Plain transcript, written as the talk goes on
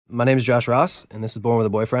My name is Josh Ross, and this is Born with a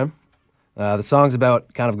Boyfriend. The song's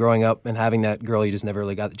about kind of growing up and having that girl you just never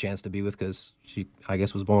really got the chance to be with because she, I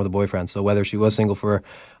guess, was born with a boyfriend. So whether she was single for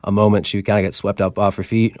a moment, she would kind of get swept up off her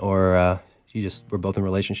feet, or you just were both in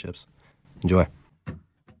relationships. Enjoy.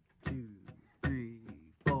 2, 3,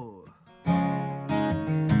 4.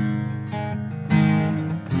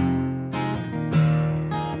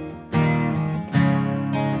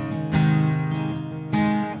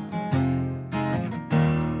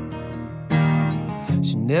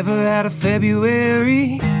 She never had a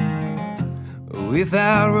February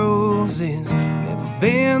without roses. Never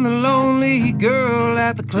been the lonely girl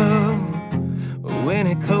at the club when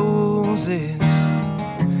it closes.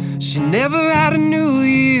 She never had a New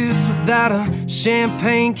Year's without a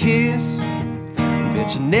champagne kiss.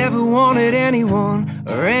 Bet you never wanted anyone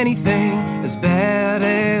or anything as bad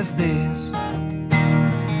as this.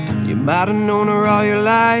 You might have known her all your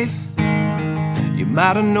life. You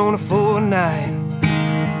might have known her for a night.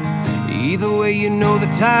 Either way, you know the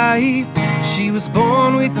type. She was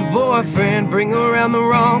born with a boyfriend. Bring around the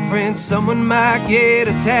wrong friend, someone might get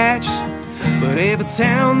attached. But every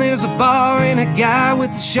town there's a bar and a guy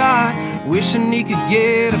with a shot, wishing he could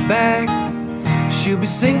get her back. She'll be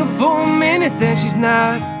single for a minute, then she's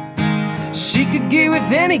not. She could get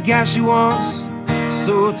with any guy she wants,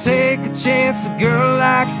 so take a chance. The girl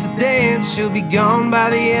likes to dance. She'll be gone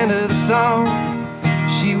by the end of the song.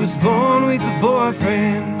 She was born with a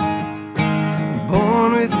boyfriend.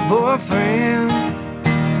 Born with a boyfriend.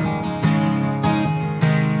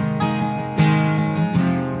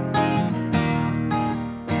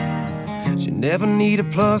 She never need a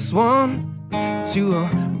 +1 to a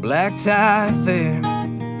black tie affair.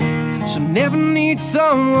 She'll never need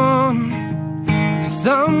someone.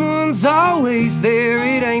 Someone's always there,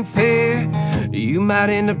 it ain't fair. You might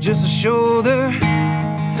end up just a shoulder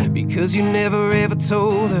because you never ever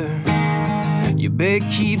told her. Your bed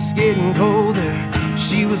keeps getting colder.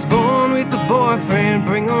 She was born with a boyfriend.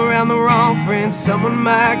 Bring around the wrong friend, someone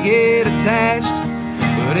might get attached.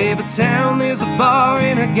 But every town there's a bar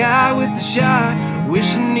and a guy with a shot,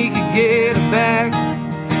 wishing he could get her back.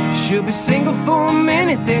 She'll be single for a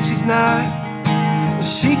minute, then she's not.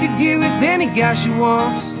 She could get with any guy she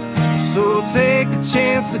wants, so take a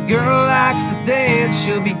chance. The girl likes to dance.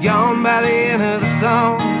 She'll be gone by the end of the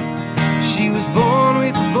song. She was born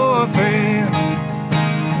with a boyfriend.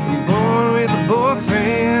 Born with a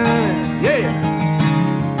boyfriend. Yeah.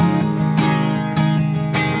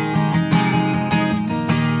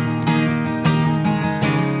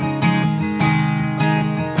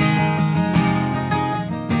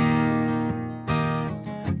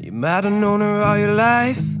 You might have known her all your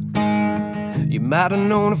life. You might have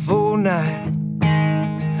known her for a night.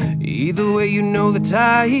 Either way, you know the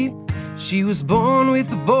type. She was born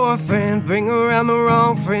with a boyfriend. Bring around the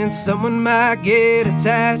wrong friend, someone might get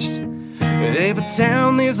attached. But every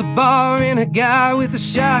town there's a bar and a guy with a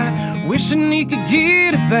shot, wishing he could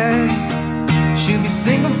get her back. She'll be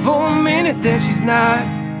single for a minute, then she's not.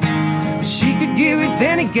 But she could get with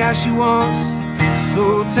any guy she wants,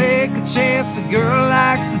 so take a chance. The girl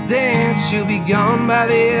likes to dance. She'll be gone by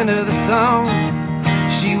the end of the song.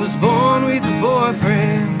 She was born with a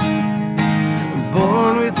boyfriend.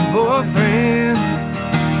 Born with a boyfriend.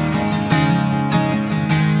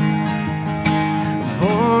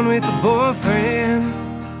 Born with a boyfriend.